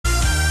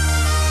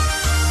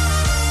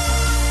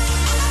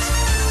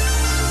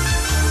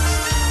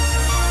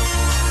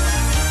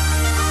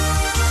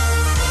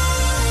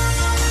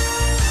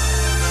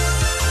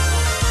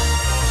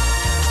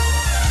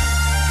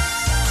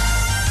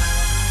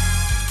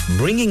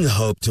Bringing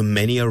hope to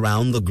many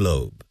around the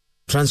globe.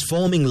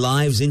 Transforming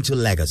lives into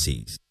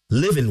legacies.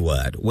 Living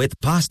Word with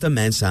Pastor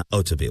Mensa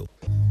Otabil.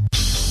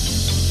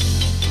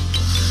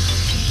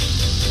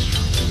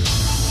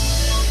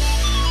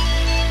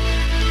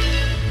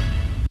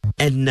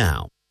 And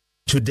now,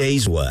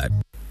 today's word.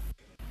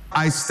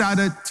 I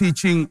started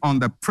teaching on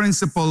the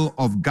principle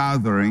of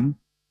gathering,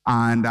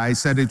 and I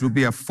said it would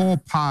be a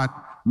 4-part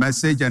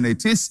message, and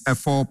it is a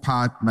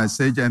 4-part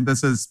message, and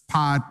this is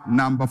part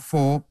number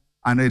 4,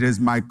 and it is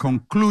my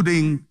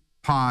concluding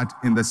part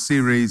in the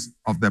series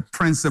of the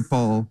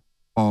principle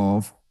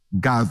of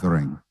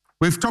gathering.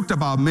 We've talked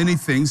about many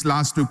things.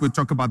 Last week we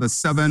talked about the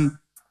 7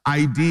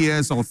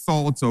 ideas or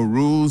thoughts or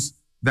rules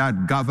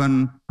that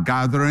govern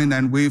gathering,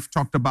 and we've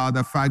talked about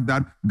the fact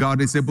that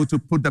God is able to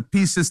put the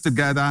pieces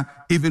together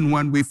even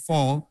when we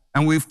fall,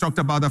 and we've talked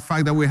about the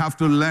fact that we have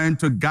to learn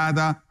to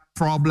gather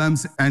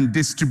problems and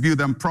distribute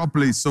them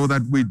properly so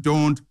that we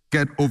don't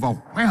get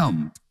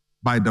overwhelmed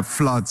by the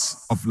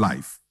floods of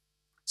life.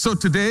 So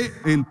today,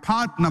 in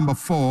part number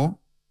 4,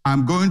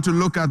 I'm going to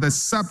look at the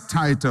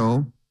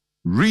subtitle,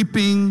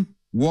 Reaping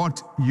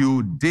What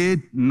You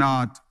Did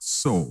Not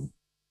Sow.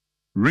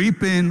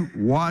 Reaping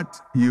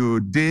what you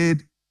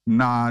did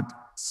not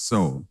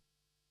sow.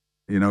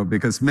 You know,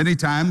 because many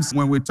times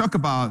when we talk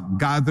about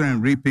gathering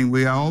and reaping,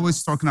 we are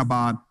always talking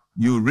about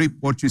you reap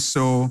what you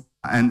sow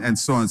and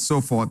so on and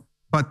so forth.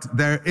 But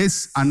there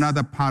is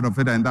another part of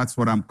it, and that's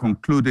what I'm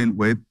concluding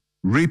with,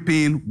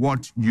 reaping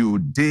what you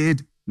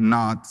did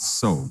not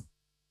sow.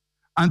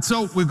 And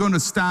so we're going to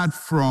start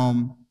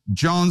from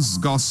John's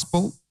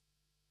Gospel,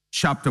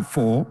 chapter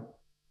 4,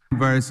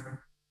 verse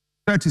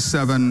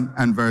 37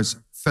 and verse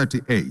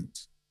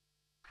 38.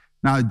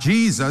 Now,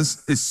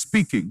 Jesus is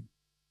speaking,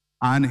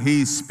 and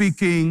he's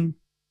speaking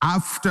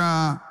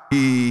after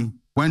he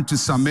went to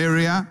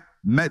Samaria,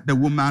 met the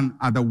woman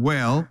at the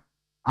well,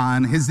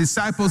 and his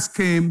disciples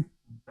came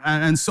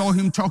and saw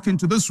him talking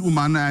to this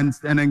woman and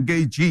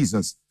engaged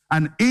Jesus.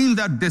 And in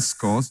that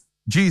discourse,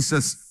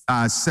 Jesus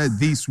said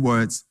these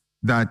words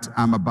that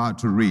I'm about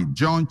to read.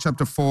 John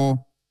chapter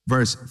 4,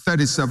 verse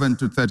 37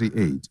 to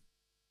 38.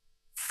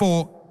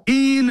 For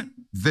in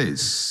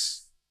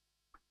this,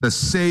 the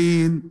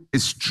saying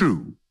is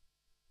true,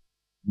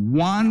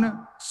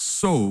 one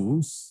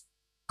sows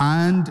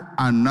and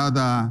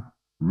another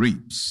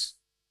reaps.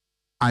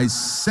 I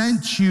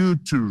sent you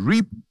to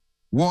reap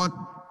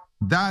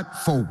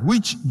that for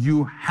which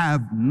you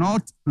have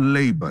not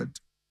labored.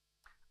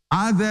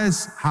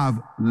 Others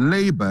have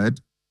labored,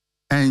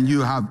 and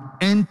you have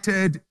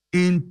entered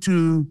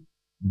into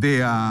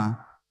their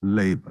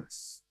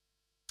labors.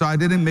 So I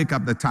didn't make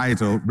up the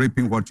title,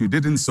 Reaping What You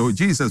Didn't Sow.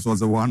 Jesus was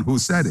the one who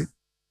said it.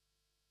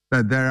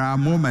 That there are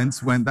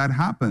moments when that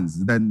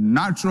happens. The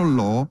natural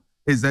law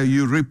is that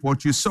you reap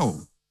what you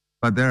sow.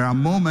 But there are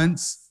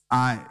moments,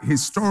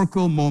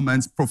 historical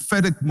moments,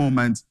 prophetic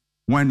moments,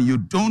 when you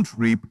don't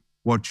reap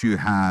what you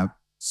have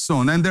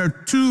sown. And there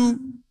are 2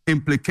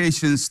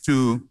 implications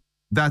to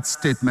that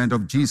statement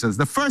of Jesus.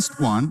 The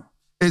first one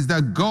is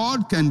that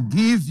God can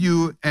give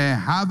you a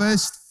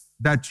harvest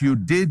that you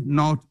did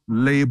not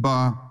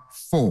labor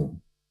for.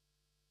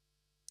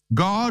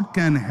 God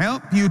can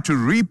help you to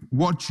reap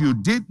what you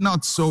did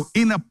not sow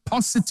in a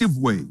positive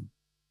way.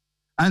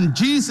 And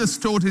Jesus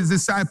told his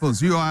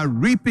disciples, you are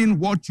reaping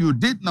what you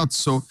did not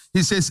sow.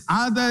 He says,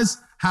 others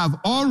have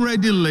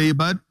already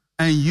labored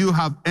and you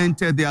have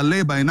entered their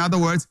labor. In other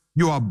words,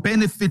 you are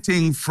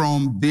benefiting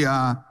from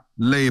their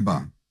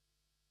labor.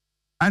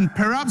 And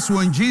perhaps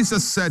when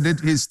Jesus said it,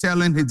 he's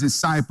telling his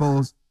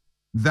disciples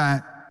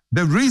that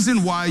the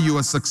reason why you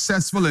are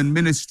successful in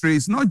ministry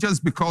is not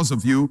just because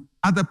of you.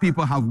 Other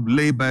people have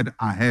labored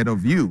ahead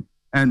of you.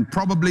 And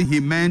probably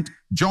he meant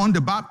John the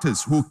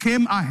Baptist, who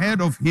came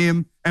ahead of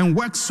him and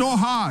worked so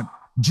hard.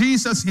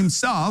 Jesus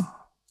himself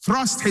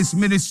thrust his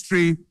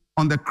ministry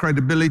on the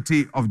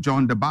credibility of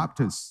John the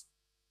Baptist.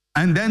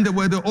 And then there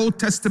were the Old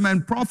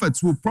Testament prophets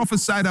who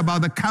prophesied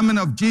about the coming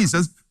of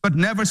Jesus, but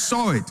never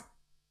saw it.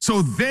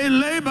 So they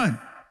labored.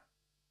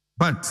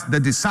 But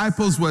the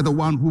disciples were the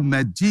one who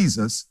met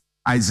Jesus.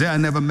 Isaiah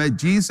never met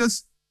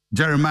Jesus.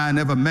 Jeremiah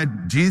never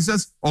met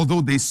Jesus,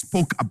 although they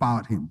spoke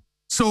about him.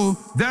 So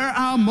there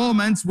are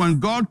moments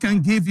when God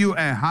can give you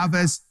a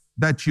harvest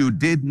that you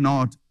did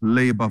not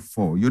labor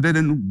for. You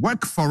didn't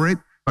work for it,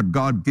 but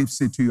God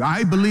gives it to you.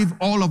 I believe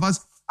all of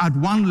us at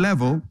one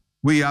level,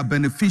 we are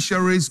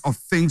beneficiaries of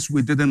things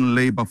we didn't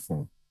labor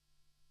for.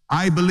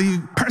 I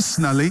believe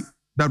personally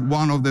that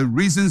one of the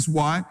reasons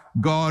why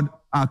God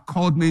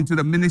called me into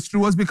the ministry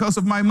was because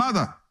of my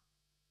mother.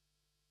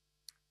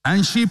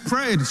 And she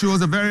prayed. She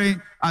was a very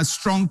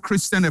strong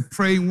Christian, a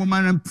praying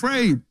woman, and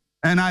prayed.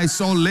 And I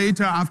saw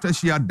later, after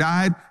she had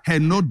died, her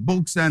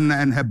notebooks and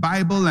her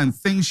Bible and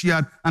things she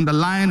had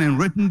underlined and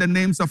written the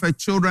names of her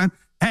children.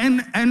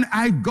 And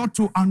I got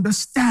to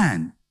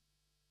understand.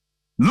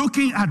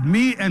 Looking at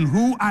me and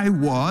who I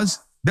was,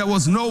 there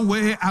was no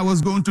way I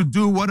was going to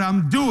do what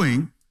I'm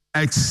doing,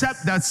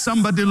 except that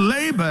somebody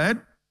labored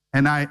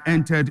and I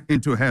entered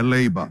into her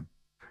labor.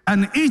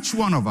 And each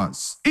one of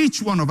us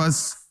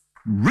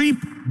reap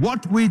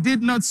what we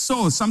did not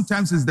sow.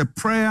 Sometimes it's the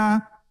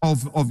prayer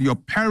of your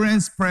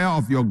parents, prayer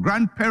of your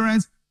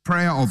grandparents,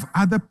 prayer of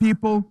other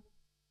people.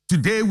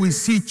 Today we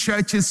see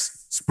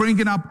churches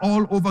springing up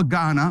all over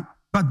Ghana,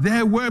 but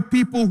there were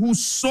people who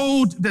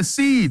sowed the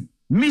seed,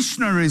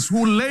 missionaries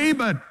who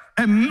labored,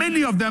 and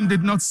many of them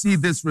did not see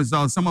this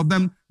result. Some of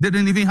them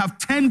didn't even have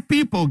 10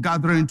 people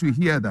gathering to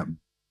hear them.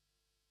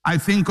 I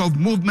think of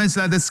movements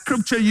like the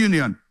Scripture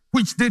Union,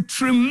 which did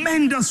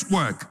tremendous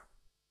work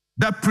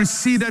that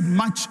preceded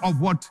much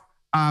of what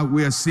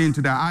we are seeing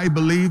today. I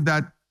believe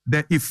that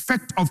the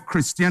effect of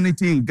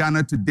Christianity in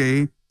Ghana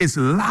today is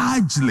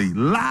largely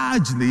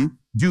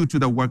due to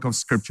the work of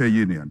Scripture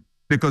Union,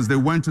 because they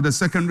went to the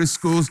secondary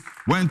schools,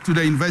 went to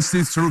the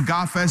universities through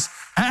GAFES,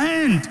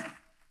 and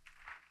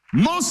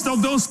most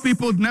of those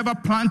people never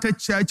planted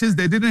churches.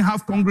 They didn't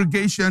have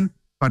congregation,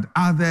 but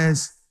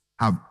others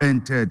have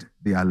entered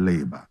their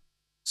labor.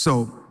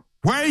 So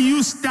where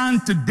you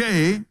stand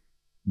today,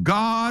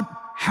 God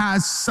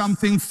has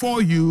something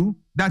for you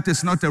that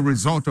is not a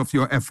result of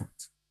your effort.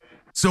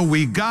 So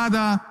we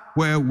gather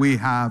where we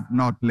have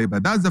not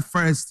labored. That's the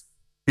first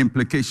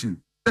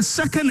implication. The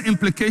second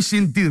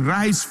implication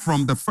derives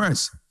from the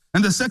first.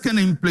 And the second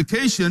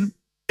implication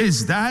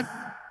is that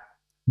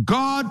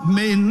God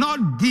may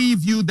not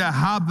give you the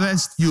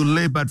harvest you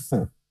labored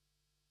for.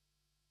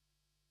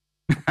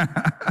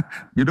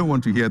 You don't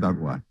want to hear that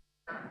one.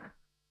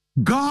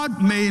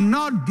 God may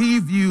not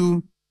give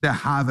you the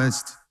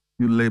harvest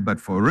you labored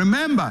for.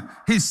 Remember,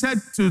 he said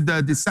to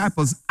the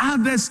disciples,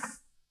 others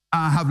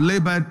have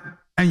labored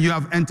and you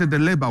have entered the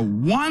labor.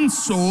 One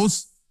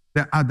sows,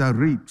 the other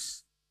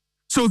reaps.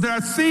 So there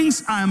are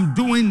things I am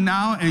doing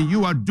now and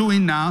you are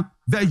doing now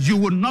that you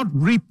will not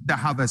reap the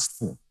harvest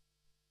for.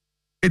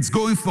 It's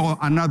going for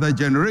another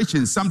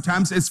generation.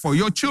 Sometimes it's for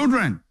your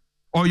children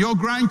or your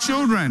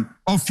grandchildren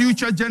or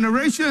future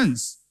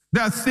generations.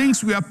 There are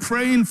things we are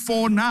praying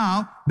for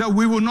now that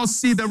we will not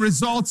see the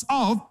results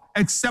of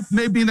except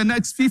maybe in the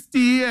next 50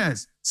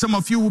 years. Some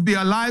of you will be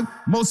alive.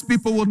 Most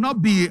people will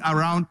not be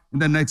around in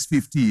the next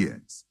 50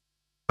 years.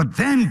 But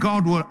then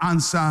God will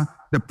answer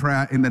the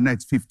prayer in the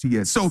next 50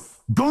 years. So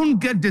don't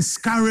get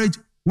discouraged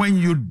when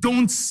you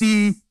don't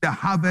see the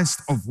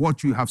harvest of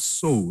what you have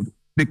sowed,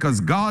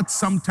 because God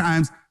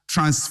sometimes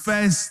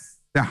transfers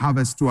the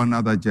harvest to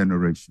another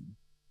generation.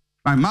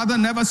 My mother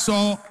never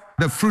saw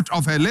the fruit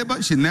of her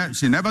labor. She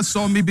never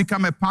saw me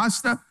become a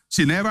pastor.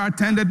 She never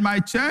attended my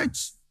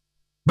church,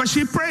 but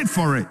she prayed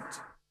for it.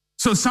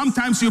 So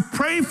sometimes you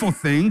pray for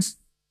things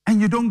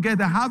and you don't get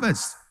the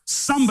harvest.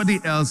 Somebody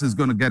else is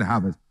going to get a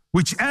harvest.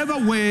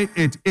 Whichever way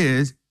it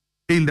is,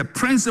 in the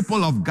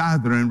principle of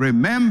gathering,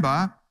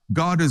 remember,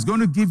 God is going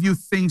to give you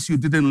things you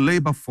didn't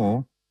labor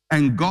for,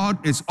 and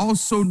God is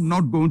also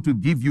not going to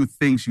give you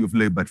things you've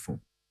labored for.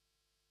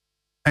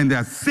 And there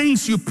are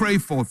things you pray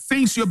for,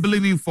 things you're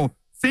believing for,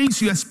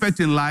 things you expect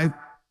in life,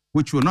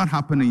 which will not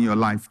happen in your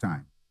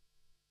lifetime.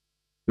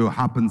 It will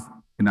happen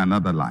in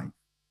another life.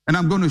 And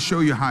I'm going to show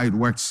you how it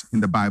works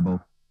in the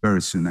Bible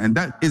very soon. And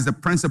that is the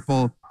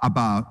principle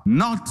about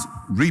not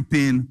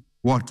reaping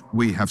what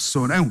we have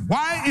sown. And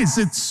why is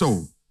it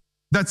so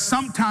that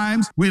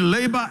sometimes we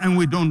labor and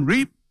we don't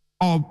reap,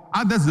 or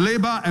others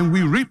labor and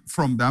we reap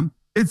from them?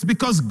 It's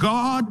because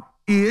God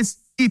is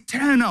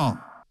eternal.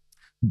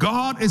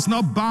 God is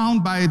not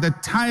bound by the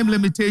time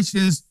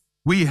limitations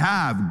we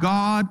have.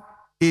 God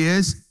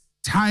is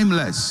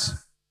timeless.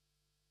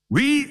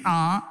 We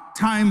are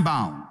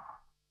time-bound.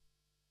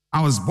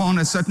 I was born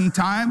a certain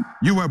time.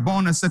 You were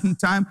born a certain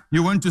time.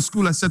 You went to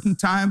school a certain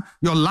time.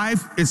 Your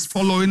life is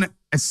following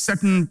a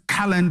certain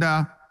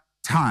calendar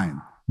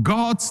time.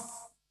 God's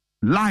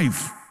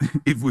life,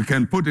 if we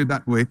can put it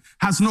that way,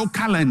 has no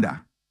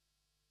calendar.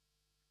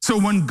 So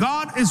when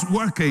God is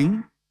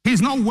working,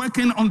 he's not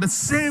working on the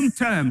same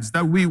terms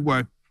that we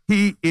work.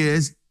 He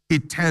is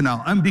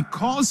eternal. And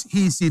because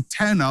he's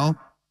eternal,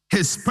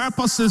 his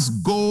purposes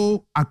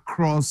go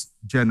across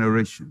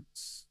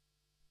generations.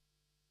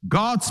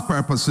 God's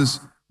purposes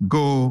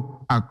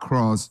go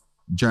across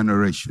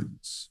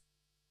generations.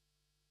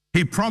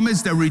 He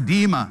promised a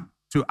redeemer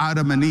to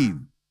Adam and Eve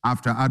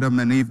after Adam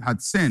and Eve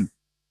had sinned.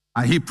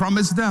 He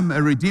promised them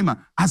a redeemer.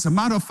 As a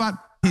matter of fact,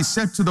 he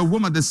said to the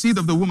woman, the seed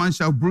of the woman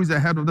shall bruise the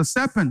head of the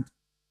serpent.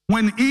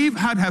 When Eve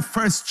had her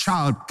first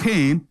child,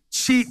 Cain,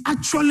 she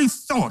actually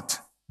thought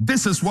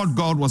this is what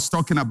God was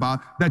talking about,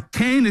 that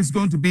Cain is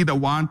going to be the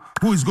one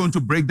who is going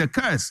to break the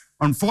curse.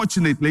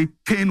 Unfortunately,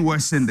 Cain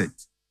worsened it.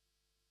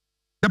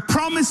 The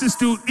promise is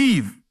to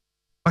Eve,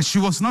 but she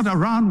was not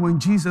around when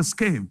Jesus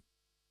came,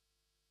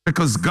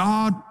 because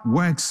God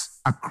works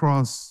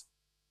across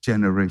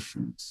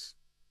generations.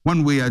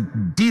 When we are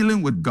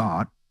dealing with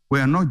God, we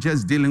are not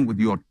just dealing with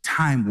your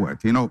time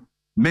work. You know,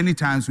 many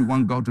times we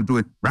want God to do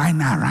it right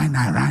now, right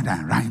now, right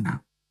now, right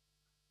now.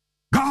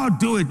 God,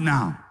 do it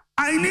now.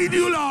 I need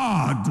you,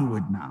 Lord, do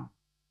it now.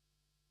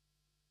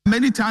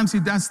 Many times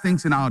he does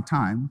things in our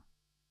time,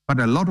 but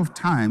a lot of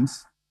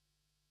times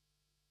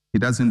he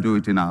doesn't do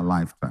it in our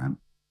lifetime.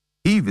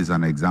 Eve is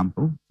an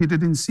example. He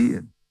didn't see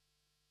it.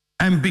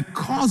 And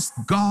because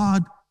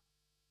God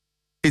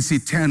is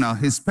eternal.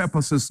 His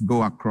purposes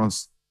go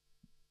across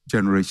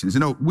generations.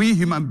 We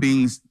human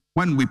beings,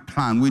 when we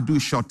plan, we do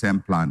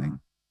short-term planning.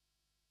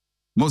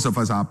 Most of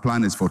us, our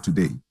plan is for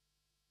today.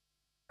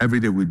 Every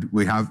day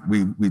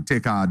we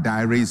take our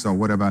diaries or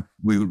whatever,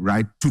 we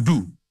write to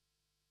do.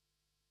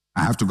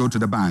 I have to go to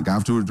the bank. I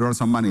have to withdraw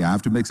some money. I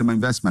have to make some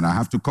investment. I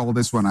have to call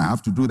this one. I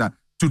have to do that.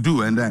 To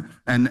do.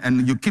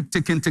 And you keep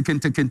ticking. To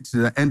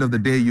the end of the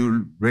day,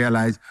 you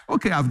realize,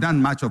 okay, I've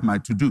done much of my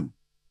to-do.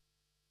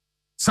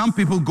 Some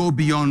people go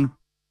beyond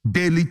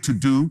daily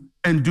to-do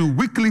and do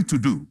weekly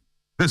to-do.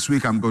 This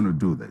week, I'm going to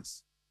do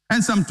this.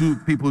 And some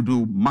people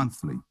do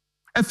monthly.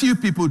 A few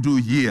people do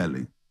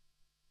yearly.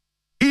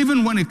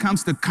 Even when it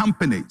comes to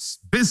companies,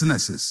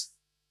 businesses,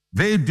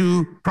 they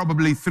do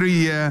probably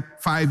 3-year,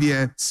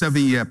 5-year,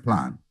 7-year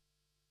plan.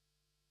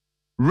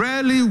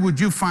 Rarely would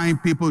you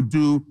find people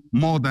do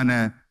more than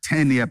a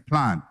 10-year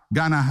plan.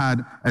 Ghana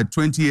had a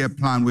 20-year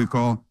plan we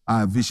call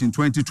Vision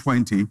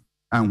 2020,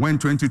 and when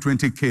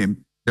 2020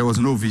 came, there was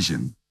no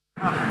vision.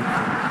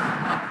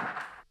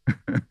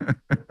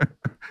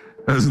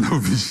 There's no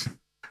vision.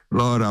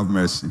 Lord have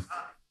mercy.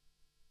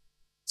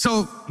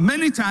 So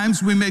many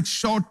times we make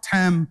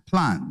short-term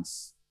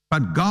plans,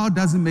 but God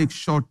doesn't make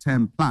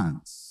short-term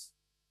plans.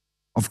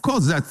 Of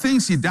course, there are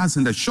things he does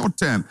in the short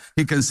term.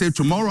 He can say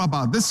tomorrow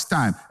about this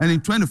time, and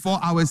in 24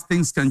 hours,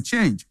 things can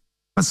change.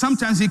 But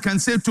sometimes he can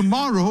say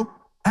tomorrow,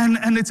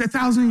 and it's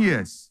 1,000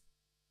 years.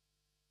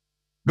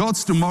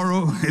 God's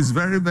tomorrow is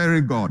very,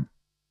 very God.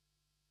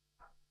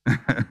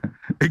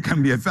 It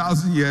can be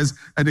 1,000 years,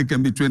 and it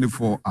can be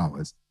 24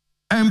 hours.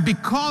 And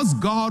because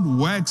God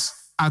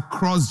works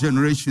across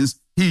generations,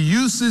 he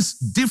uses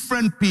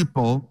different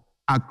people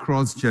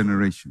across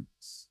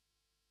generations.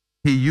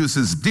 He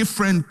uses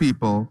different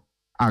people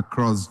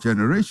across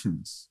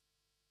generations.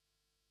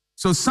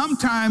 So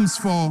sometimes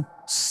for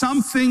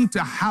something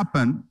to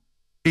happen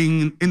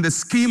in the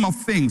scheme of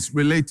things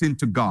relating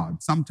to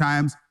God,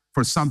 sometimes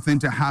for something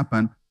to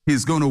happen,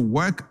 he's going to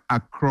work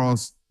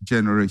across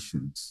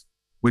generations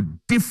with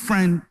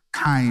different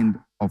kind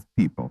of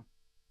people.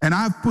 And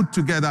I've put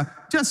together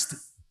just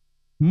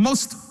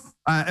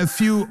a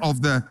few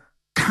of the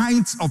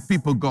kinds of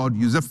people God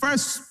uses. The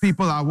first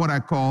people are what I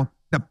call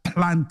the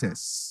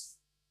planters.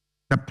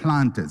 The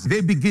planters. They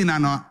begin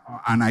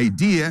an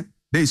idea,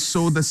 they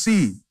sow the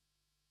seed.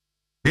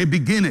 They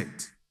begin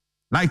it.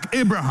 Like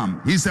Abraham,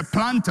 he's a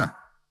planter.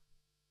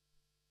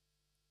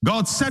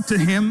 God said to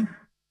him,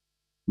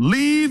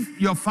 leave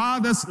your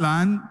father's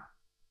land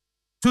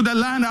to the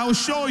land I'll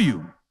show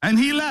you. And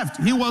he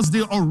left. He was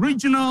the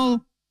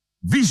original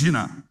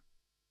visionary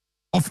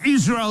of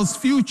Israel's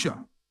future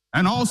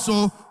and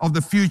also of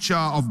the future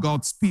of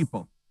God's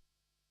people.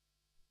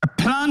 A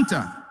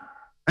planter.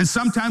 And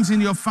sometimes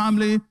in your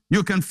family,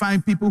 you can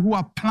find people who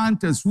are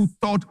planters who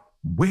thought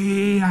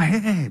way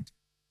ahead.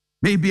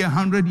 Maybe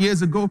 100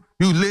 years ago,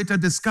 you later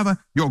discover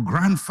your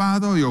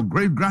grandfather or your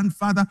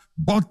great-grandfather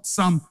bought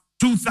some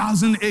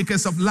 2,000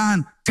 acres of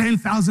land,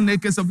 10,000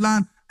 acres of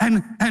land.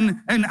 And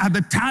at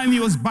the time he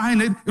was buying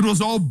it, it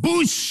was all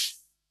bush.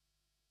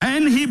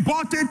 And he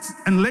bought it,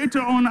 and later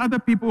on, other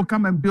people will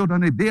come and build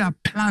on it. They are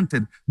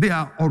planted. They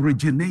are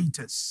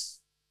originators.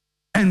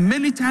 And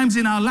many times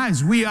in our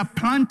lives, we are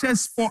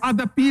planters for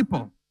other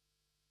people.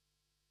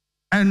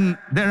 And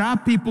there are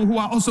people who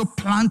are also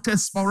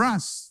planters for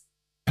us.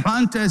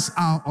 Planters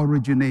are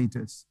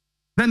originators.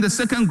 Then the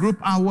second group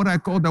are what I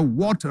call the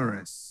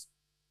waterers.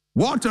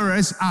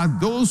 Waterers are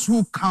those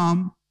who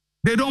come,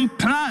 they don't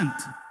plant,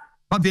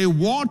 but they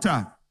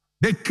water.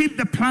 They keep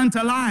the plant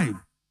alive.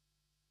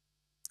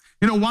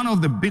 One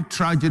of the big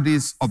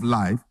tragedies of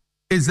life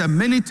is that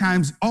many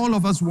times all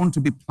of us want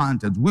to be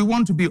planted. We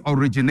want to be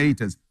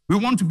originators. We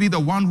want to be the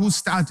one who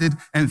started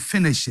and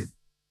finished it.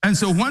 And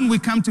so when we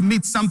come to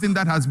meet something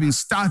that has been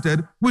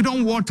started, we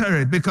don't water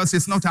it because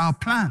it's not our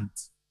plant.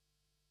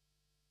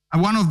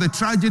 And one of the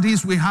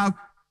tragedies we have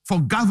for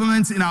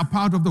governments in our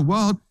part of the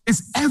world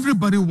is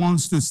everybody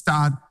wants to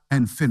start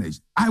and finish.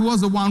 I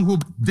was the one who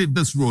did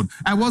this road.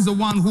 I was the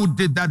one who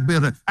did that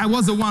building. I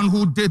was the one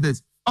who did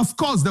this. Of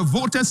course, the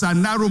voters are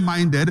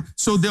narrow-minded,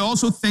 so they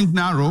also think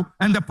narrow,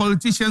 and the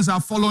politicians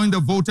are following the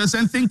voters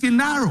and thinking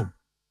narrow.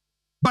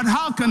 But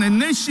how can a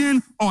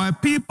nation or a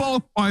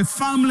people or a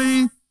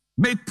family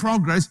make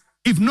progress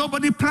if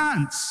nobody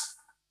plants?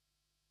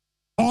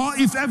 Or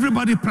if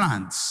everybody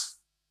plants?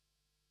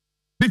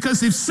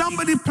 Because if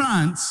somebody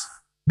plants,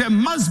 there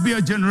must be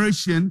a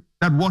generation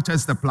that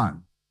waters the plant.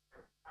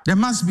 There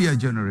must be a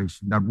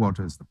generation that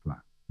waters the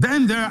plant.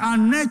 Then there are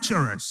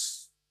nurturers.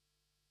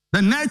 The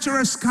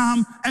nurturers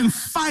come and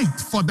fight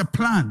for the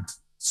plant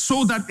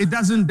so that it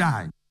doesn't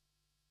die.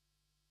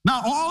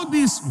 Now, all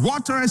these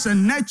waterers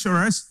and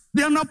nurturers,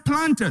 they are not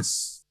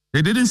planters.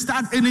 They didn't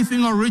start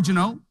anything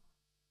original,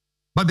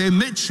 but they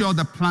made sure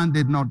the plant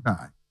did not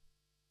die.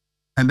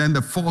 And then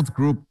the fourth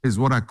group is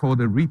what I call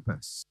the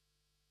reapers.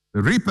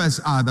 The reapers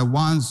are the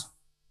ones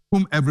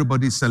whom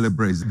everybody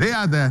celebrates. They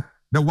are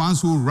the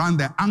ones who run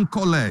the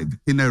anchor leg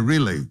in a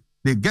relay.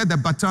 They get the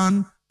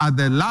baton at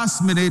the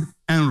last minute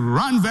and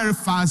run very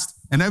fast,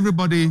 and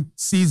everybody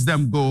sees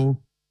them go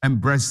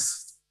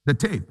embraced the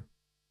tape.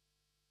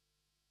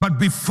 But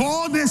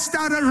before they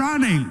started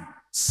running,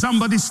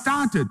 somebody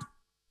started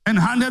and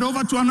handed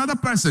over to another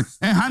person,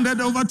 and handed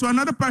over to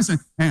another person,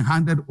 and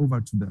handed over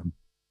to them.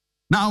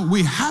 Now,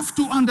 we have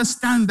to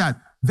understand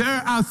that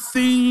there are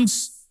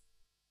things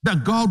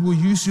that God will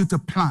use you to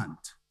plant,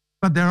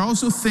 but there are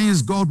also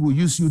things God will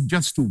use you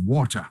just to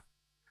water.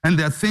 And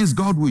there are things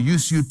God will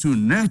use you to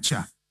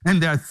nurture.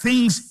 And there are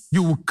things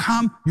you will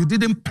come, you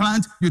didn't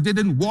plant, you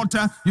didn't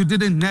water, you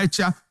didn't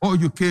nurture, all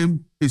you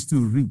came is to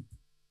reap.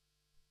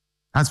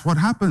 That's what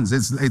happens.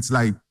 It's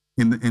like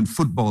in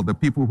football, the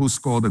people who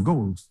score the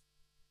goals.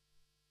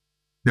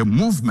 The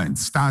movement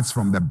starts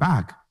from the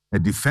back. A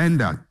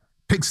defender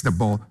picks the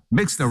ball,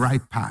 makes the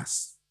right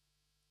pass,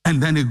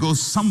 and then it goes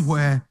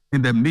somewhere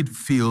in the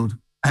midfield,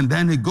 and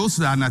then it goes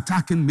to an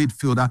attacking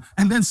midfielder,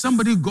 and then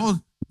somebody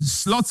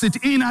slots it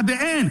in at the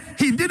end.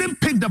 He didn't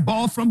pick the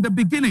ball from the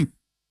beginning.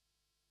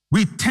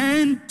 We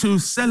tend to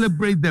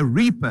celebrate the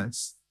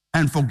reapers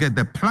and forget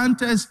the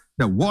planters,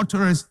 the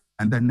waterers,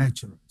 and the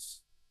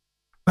nurturers.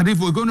 But if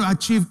we're going to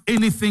achieve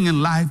anything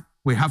in life,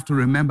 we have to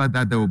remember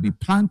that there will be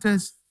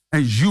planters,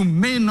 and you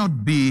may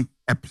not be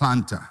a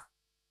planter.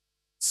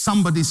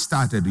 Somebody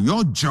started.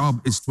 Your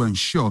job is to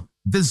ensure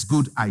this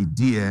good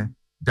idea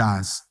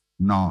does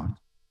not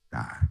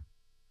die.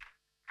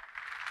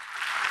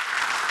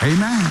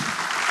 Amen.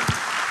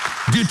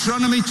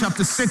 Deuteronomy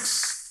chapter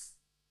 6.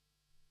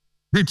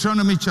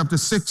 Deuteronomy chapter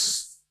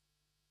 6,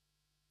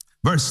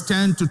 verse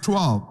 10 to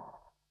 12.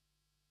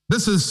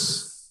 This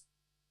is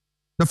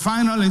the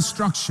final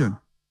instruction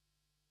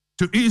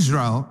to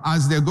Israel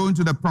as they're going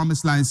to the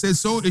promised land. It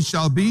says, so it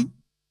shall be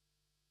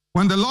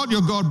when the Lord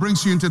your God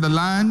brings you into the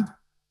land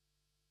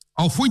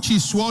of which he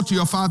swore to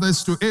your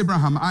fathers, to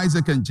Abraham,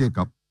 Isaac, and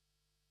Jacob,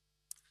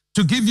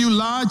 to give you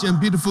large and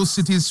beautiful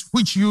cities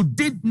which you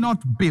did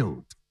not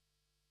build,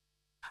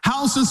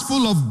 houses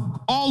full of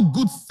all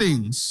good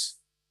things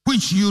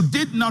which you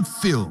did not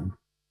fill,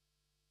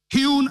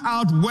 hewn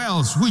out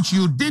wells which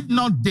you did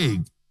not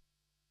dig,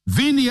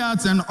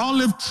 vineyards and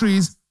olive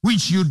trees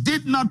which you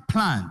did not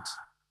plant.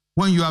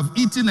 When you have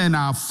eaten and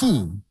are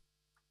full,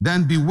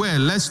 then beware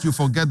lest you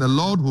forget the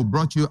Lord who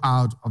brought you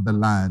out of the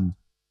land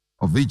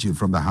of Egypt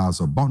from the house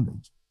of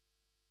bondage.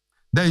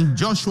 Then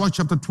Joshua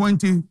chapter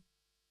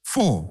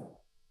 24,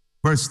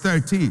 verse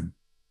 13.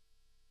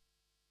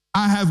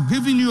 I have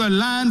given you a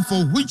land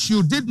for which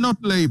you did not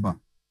labor,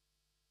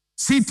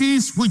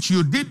 cities which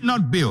you did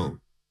not build,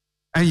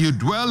 and you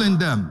dwell in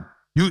them.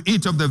 You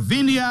eat of the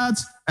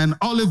vineyards and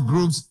olive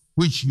groves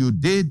which you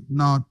did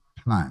not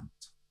plant.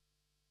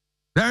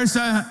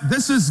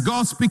 This is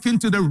God speaking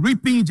to the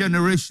reaping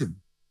generation.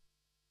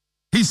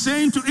 He's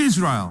saying to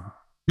Israel,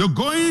 you're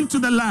going to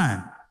the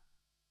land,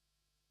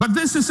 but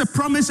this is a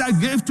promise I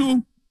gave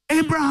to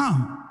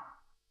Abraham.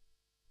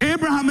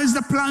 Abraham is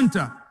the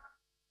planter.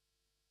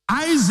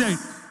 Isaac,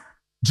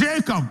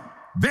 Jacob,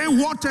 they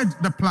watered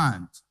the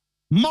plant.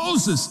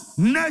 Moses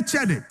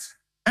nurtured it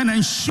and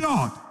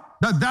ensured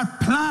that that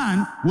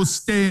plan would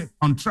stay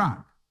on track.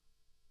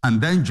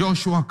 And then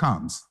Joshua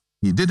comes.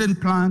 He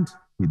didn't plant,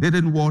 he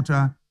didn't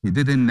water, he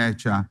didn't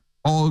nurture.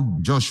 All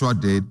Joshua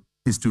did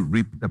is to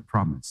reap the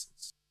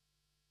promises.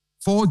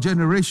 4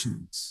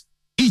 generations,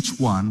 each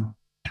one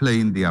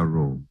playing their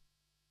role.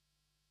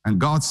 And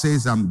God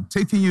says, I'm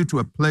taking you to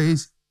a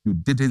place you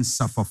didn't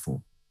suffer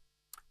for.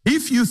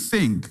 If you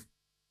think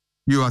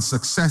you are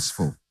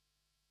successful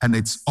and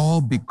it's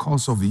all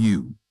because of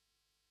you,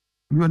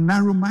 you are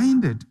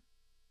narrow-minded.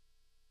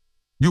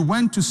 You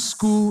went to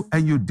school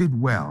and you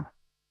did well.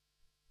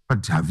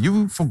 But have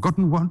you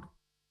forgotten what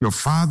your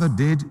father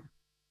did?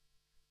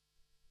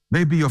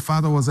 Maybe your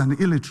father was an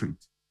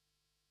illiterate,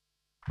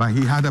 but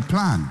he had a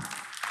plan.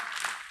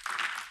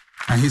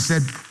 And he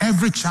said,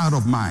 every child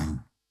of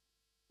mine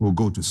will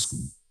go to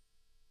school.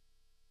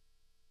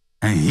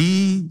 And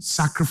he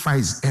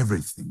sacrificed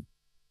everything.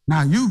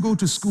 Now you go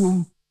to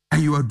school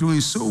and you are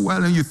doing so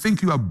well and you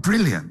think you are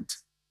brilliant.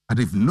 But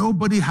if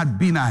nobody had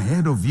been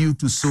ahead of you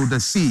to sow the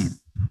seed,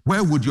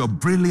 where would your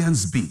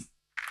brilliance be?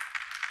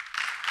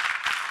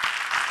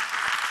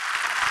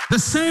 The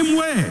same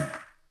way,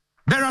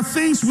 there are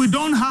things we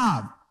don't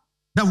have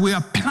that we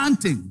are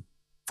planting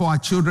for our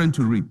children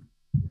to reap.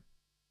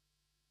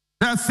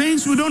 There are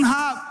things we don't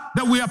have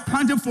that we are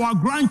planting for our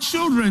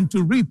grandchildren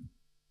to reap.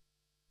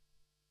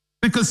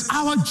 Because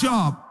our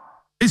job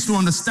is to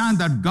understand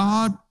that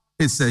God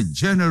is a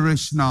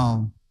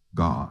generational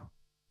God.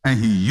 And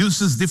he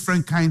uses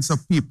different kinds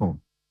of people.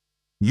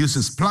 He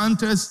uses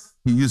planters,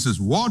 he uses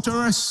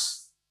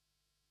waterers,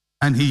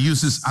 and he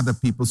uses other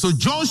people. So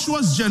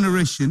Joshua's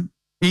generation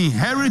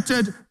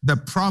inherited the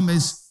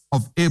promise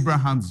of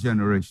Abraham's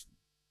generation.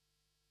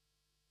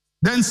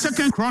 Then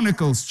 2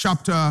 Chronicles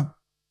chapter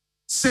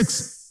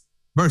 6,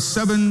 verse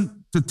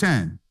 7 to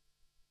 10.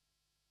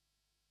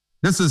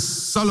 This is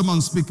Solomon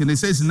speaking. He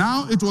says,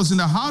 now it was in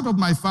the heart of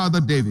my father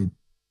David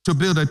to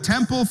build a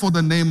temple for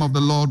the name of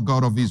the Lord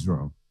God of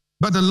Israel.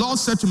 But the Lord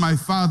said to my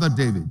father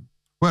David,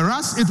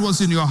 whereas it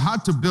was in your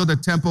heart to build a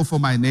temple for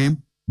my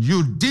name,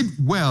 you did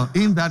well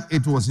in that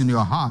it was in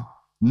your heart.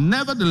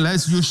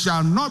 Nevertheless, you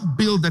shall not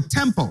build the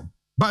temple,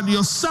 but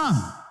your son,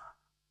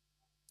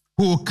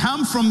 who will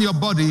come from your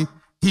body,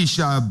 he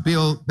shall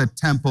build the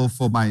temple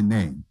for my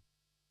name.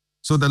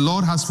 So the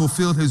Lord has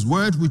fulfilled his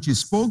word which he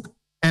spoke,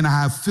 and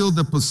I have filled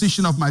the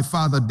position of my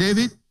father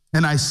David,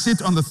 and I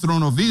sit on the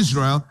throne of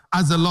Israel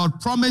as the Lord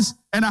promised,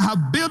 and I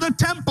have built a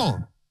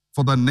temple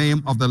for the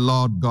name of the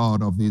Lord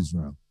God of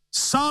Israel.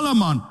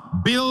 Solomon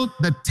built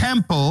the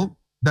temple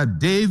that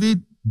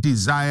David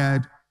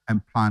desired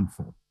and planned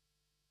for.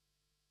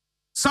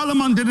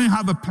 Solomon didn't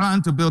have a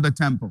plan to build a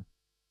temple.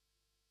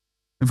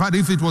 In fact,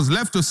 if it was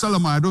left to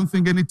Solomon, I don't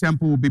think any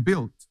temple would be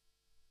built.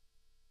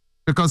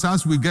 Because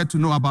as we get to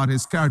know about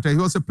his character, he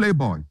was a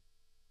playboy.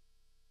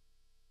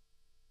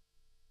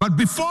 But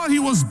before he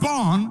was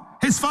born,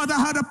 his father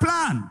had a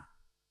plan,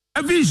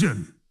 a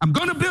vision. I'm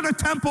going to build a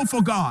temple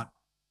for God.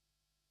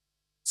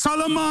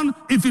 Solomon,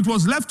 if it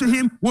was left to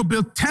him, would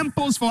build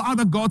temples for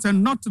other gods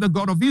and not to the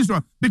God of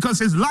Israel, because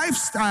his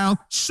lifestyle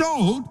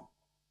showed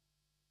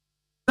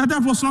that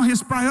that was not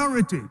his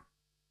priority.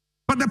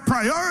 But the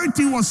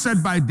priority was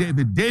set by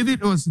David.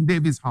 David was in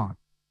David's heart.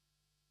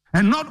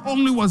 And not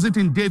only was it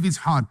in David's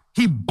heart,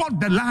 he bought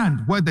the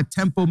land where the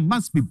temple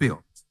must be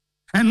built.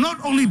 And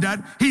not only that,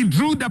 he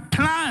drew the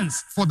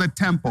plans for the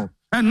temple.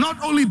 And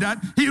not only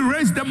that, he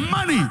raised the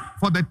money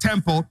for the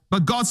temple.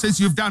 But God says,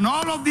 you've done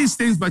all of these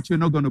things, but you're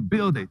not going to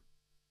build it.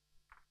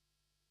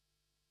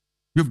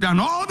 You've done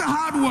all the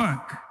hard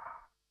work.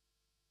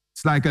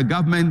 It's like a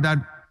government that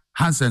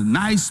has a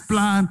nice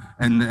plan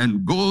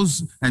and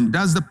goes and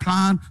does the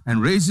plan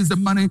and raises the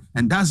money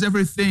and does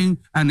everything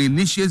and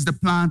initiates the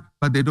plan,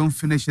 but they don't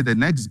finish it. The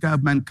next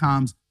government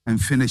comes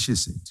and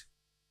finishes it.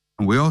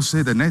 And we all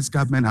say the next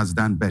government has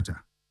done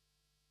better.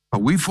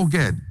 But we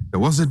forget there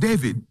was a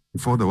David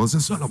before there was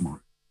a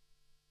Solomon.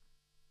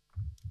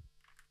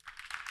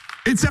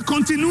 It's a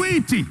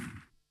continuity.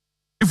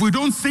 If we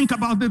don't think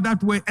about it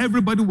that way,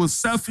 everybody will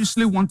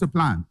selfishly want to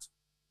plant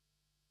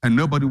and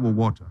nobody will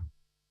water.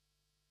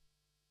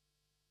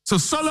 So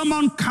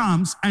Solomon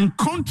comes, and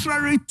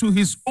contrary to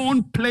his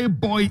own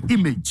playboy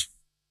image,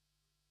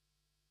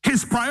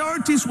 his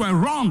priorities were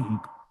wrong.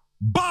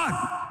 But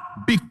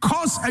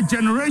because a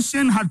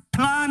generation had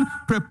planned,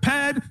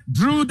 prepared,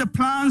 drew the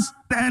plans,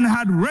 and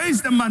had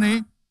raised the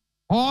money,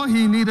 all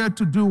he needed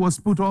to do was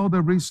put all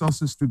the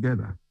resources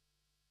together.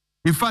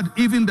 In fact,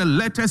 even the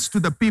letters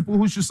to the people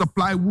who should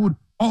supply wood,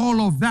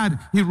 all of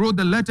that, he wrote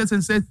the letters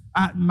and said,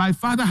 my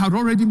father had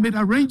already made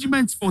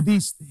arrangements for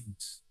these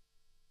things.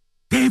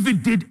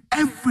 David did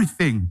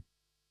everything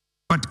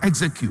but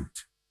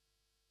execute.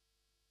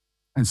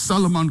 And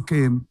Solomon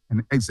came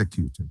and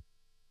executed.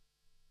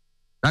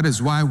 That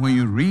is why when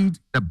you read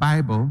the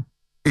Bible,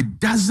 it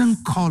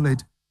doesn't call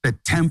it the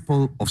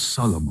Temple of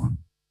Solomon.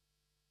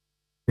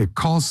 It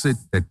calls it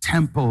the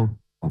Temple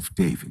of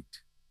David.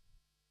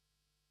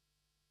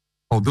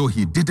 Although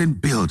he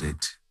didn't build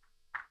it,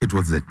 it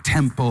was the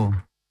Temple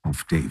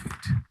of David.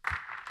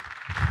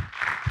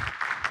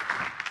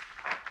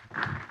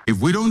 If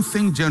we don't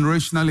think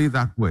generationally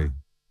that way,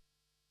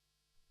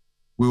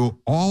 we will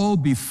all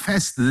be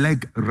first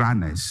leg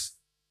runners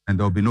and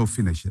there will be no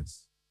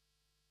finishers.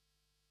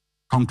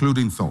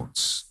 Concluding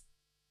thoughts.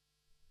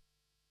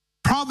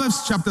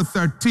 Proverbs chapter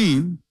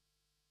 13,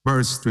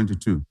 verse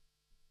 22.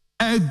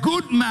 A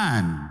good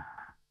man,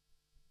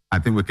 I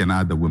think we can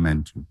add the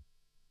women too.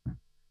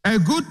 A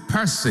good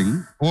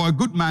person or a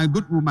good man, a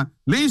good woman,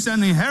 leaves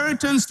an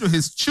inheritance to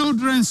his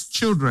children's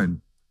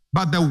children,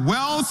 but the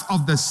wealth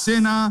of the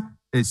sinner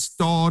is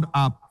stored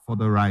up for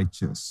the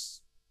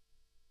righteous.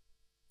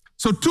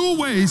 So 2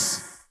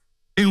 ways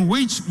in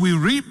which we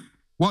reap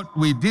what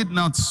we did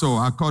not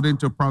sow, according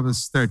to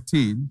Proverbs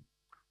 13.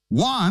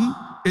 One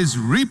is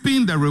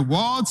reaping the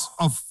rewards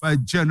of a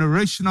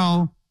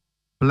generational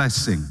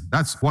blessing.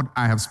 That's what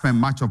I have spent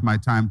much of my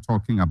time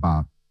talking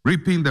about.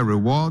 Reaping the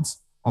rewards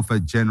of a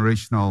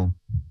generational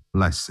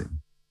blessing.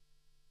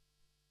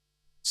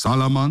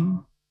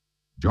 Solomon,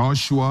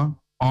 Joshua,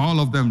 all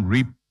of them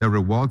reap the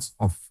rewards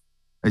of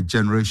a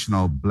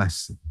generational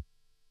blessing.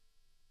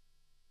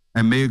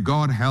 And may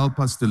God help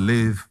us to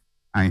leave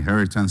an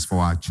inheritance for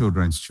our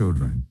children's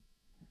children.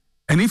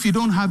 And if you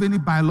don't have any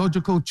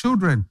biological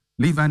children,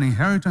 leave an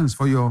inheritance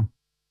for your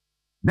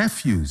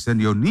nephews and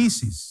your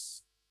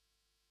nieces.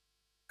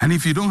 And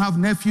if you don't have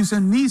nephews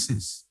and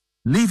nieces,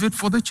 leave it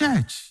for the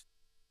church.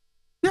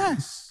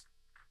 Yes.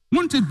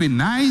 Wouldn't it be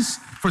nice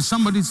for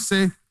somebody to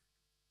say,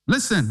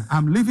 listen,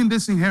 I'm leaving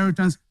this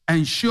inheritance,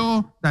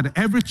 ensure that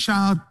every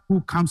child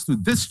who comes to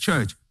this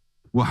church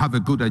will have a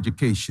good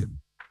education.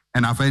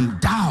 And I've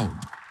endowed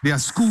their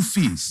school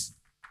fees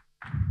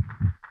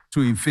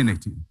to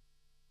infinity.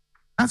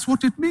 That's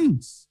what it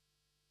means.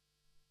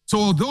 So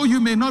although you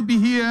may not be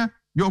here,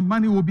 your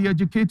money will be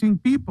educating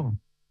people.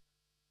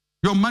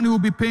 Your money will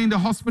be paying the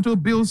hospital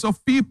bills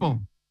of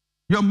people.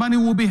 Your money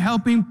will be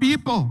helping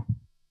people.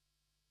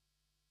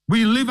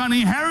 We leave an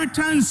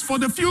inheritance for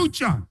the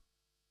future.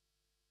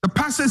 The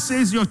pastor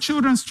says your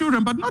children's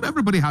children, but not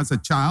everybody has a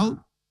child.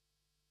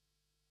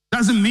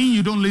 Doesn't mean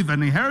you don't leave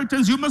an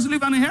inheritance. You must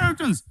leave an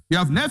inheritance. You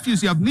have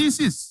nephews, you have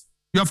nieces.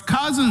 You have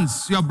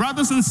cousins, you have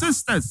brothers and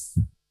sisters.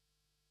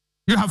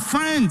 You have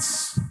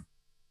friends.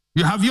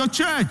 You have your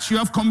church. You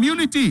have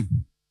community.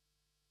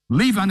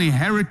 Leave an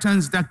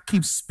inheritance that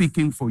keeps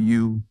speaking for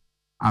you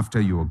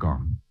after you are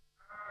gone.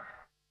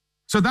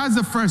 So that's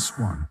the first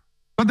one.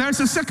 But there's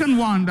a second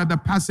one that the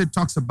passage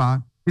talks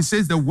about. It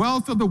says the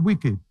wealth of the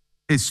wicked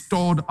is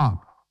stored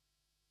up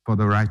for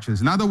the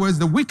righteous. In other words,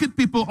 the wicked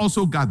people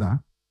also gather.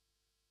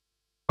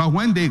 But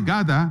when they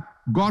gather,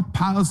 God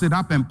piles it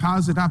up and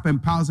piles it up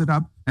and piles it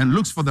up and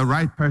looks for the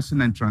right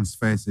person and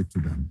transfers it to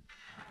them.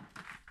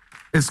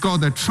 It's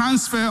called the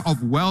transfer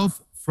of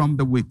wealth from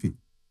the wicked.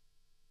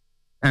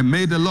 And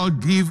may the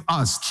Lord give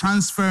us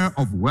transfer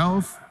of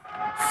wealth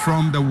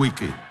from the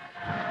wicked.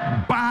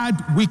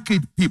 Bad,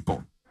 wicked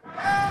people.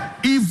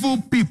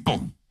 Evil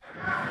people.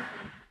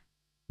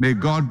 May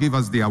God give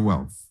us their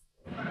wealth.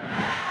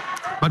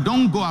 But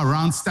don't go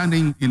around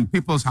standing in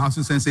people's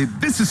houses and say,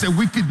 this is a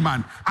wicked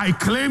man. I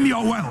claim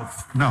your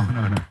wealth. No.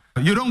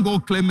 You don't go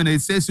claiming it.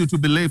 It says it will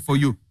be laid for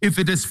you. If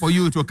it is for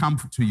you, it will come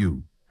to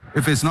you.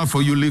 If it's not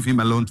for you, leave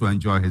him alone to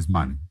enjoy his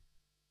money.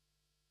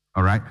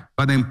 All right?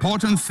 But the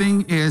important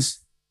thing is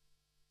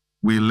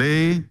we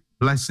lay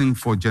blessing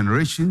for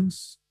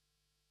generations.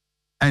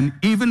 And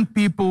even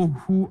people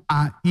who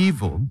are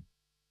evil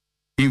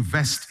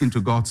invest into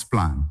God's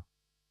plan.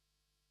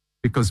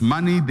 Because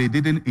money they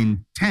didn't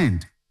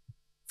intend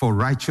for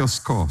righteous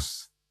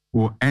cause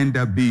will end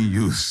up being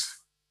used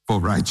for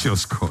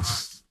righteous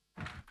cause.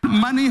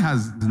 Money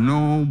has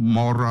no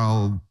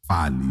moral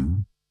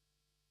value.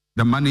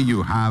 The money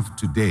you have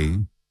today,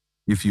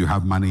 if you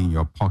have money in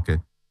your pocket,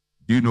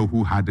 do you know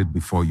who had it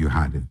before you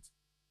had it?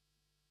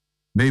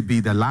 Maybe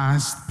the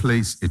last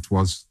place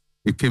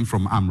it came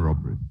from armed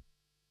robbery.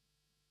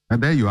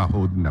 And there you are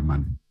holding the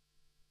money.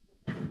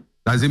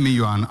 Does it mean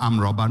you are an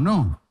armed robber?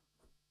 No.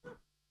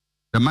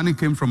 The money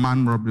came from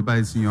armed robbery, but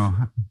it's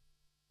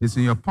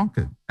in your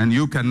pocket. And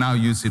you can now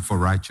use it for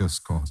righteous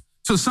cause.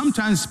 So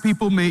sometimes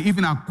people may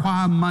even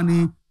acquire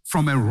money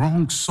from a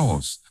wrong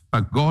source,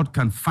 but God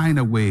can find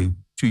a way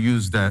to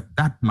use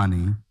that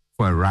money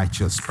for a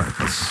righteous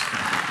purpose.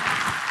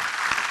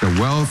 The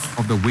wealth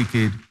of the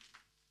wicked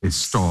is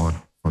stored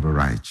for the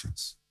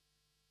righteous.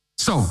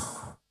 So,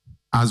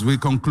 as we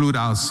conclude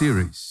our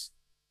series,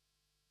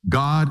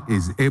 God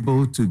is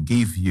able to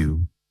give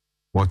you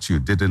what you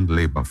didn't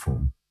labor for.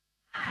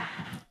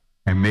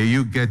 And may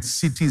you get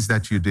cities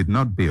that you did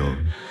not build,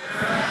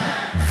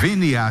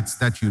 vineyards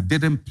that you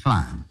didn't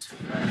plant,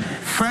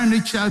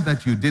 furniture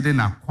that you didn't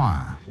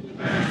acquire.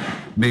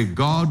 May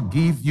God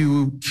give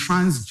you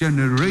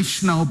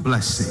transgenerational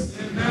blessing,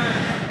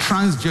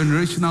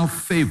 transgenerational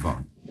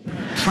favor,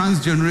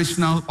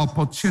 transgenerational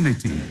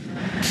opportunity,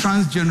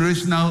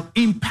 transgenerational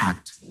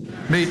impact.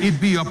 May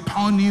it be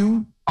upon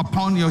you,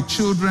 upon your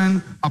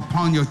children,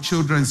 upon your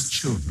children's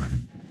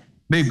children.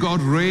 May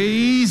God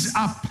raise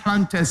up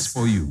planters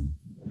for you.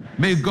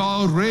 May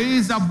God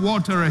raise up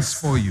waterers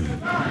for you.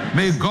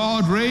 May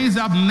God raise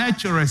up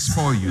nurturers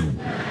for you.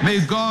 May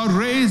God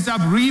raise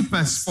up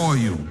reapers for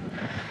you.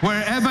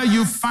 Wherever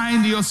you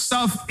find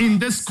yourself in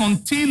this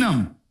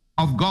continuum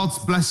of God's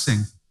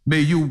blessing, may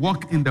you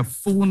walk in the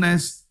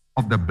fullness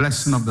of the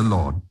blessing of the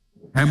Lord.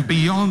 And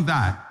beyond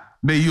that,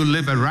 may you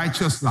live a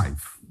righteous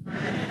life.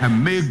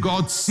 And may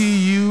God see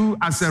you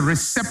as a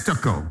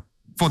receptacle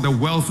for the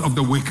wealth of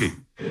the wicked.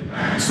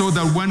 So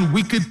that when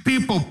wicked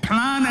people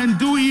plan and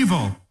do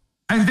evil,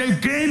 and they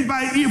gain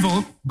by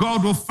evil,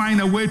 God will find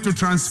a way to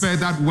transfer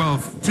that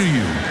wealth to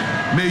you.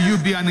 May you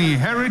be an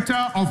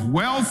inheritor of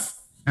wealth,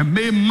 and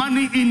may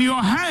money in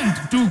your hand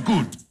do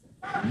good.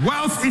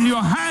 Wealth in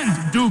your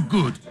hand do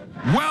good.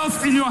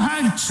 Wealth in your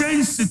hand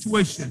change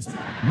situations.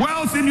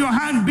 Wealth in your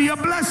hand be a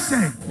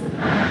blessing.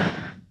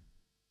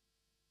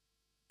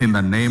 In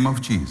the name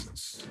of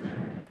Jesus.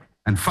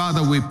 And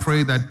Father, we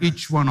pray that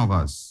each one of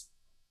us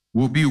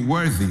will be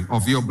worthy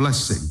of your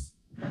blessing,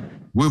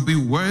 will be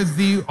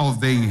worthy of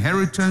the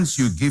inheritance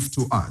you give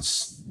to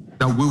us,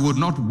 that we would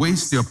not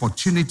waste the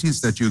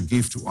opportunities that you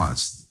give to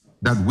us,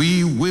 that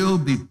we will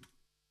be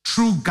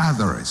true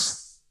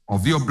gatherers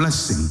of your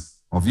blessing,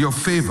 of your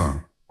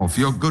favor, of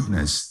your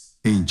goodness.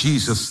 In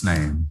Jesus'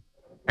 name,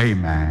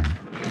 amen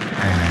and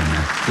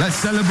amen. Let's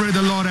celebrate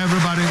the Lord,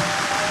 everybody.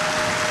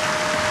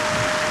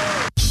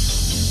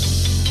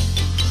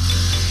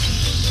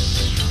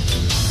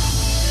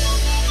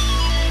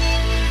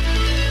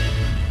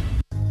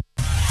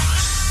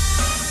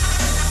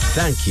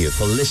 Thank you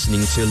for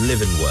listening to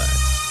Living Word.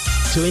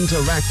 To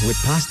interact with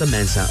Pastor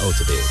Mensa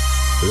Otabil,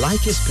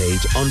 like his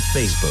page on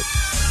Facebook.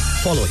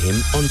 Follow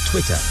him on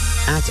Twitter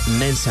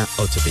 @Mensa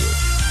Otabil.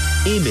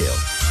 Email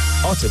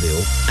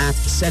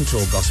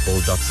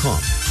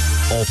otabil@centralgospel.com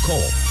or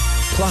call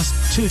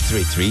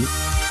 +233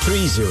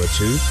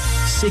 302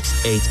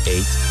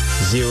 688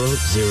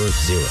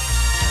 000.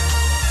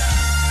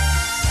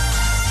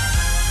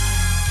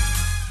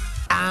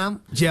 I'm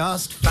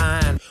just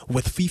fine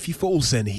with Fifi Folsen.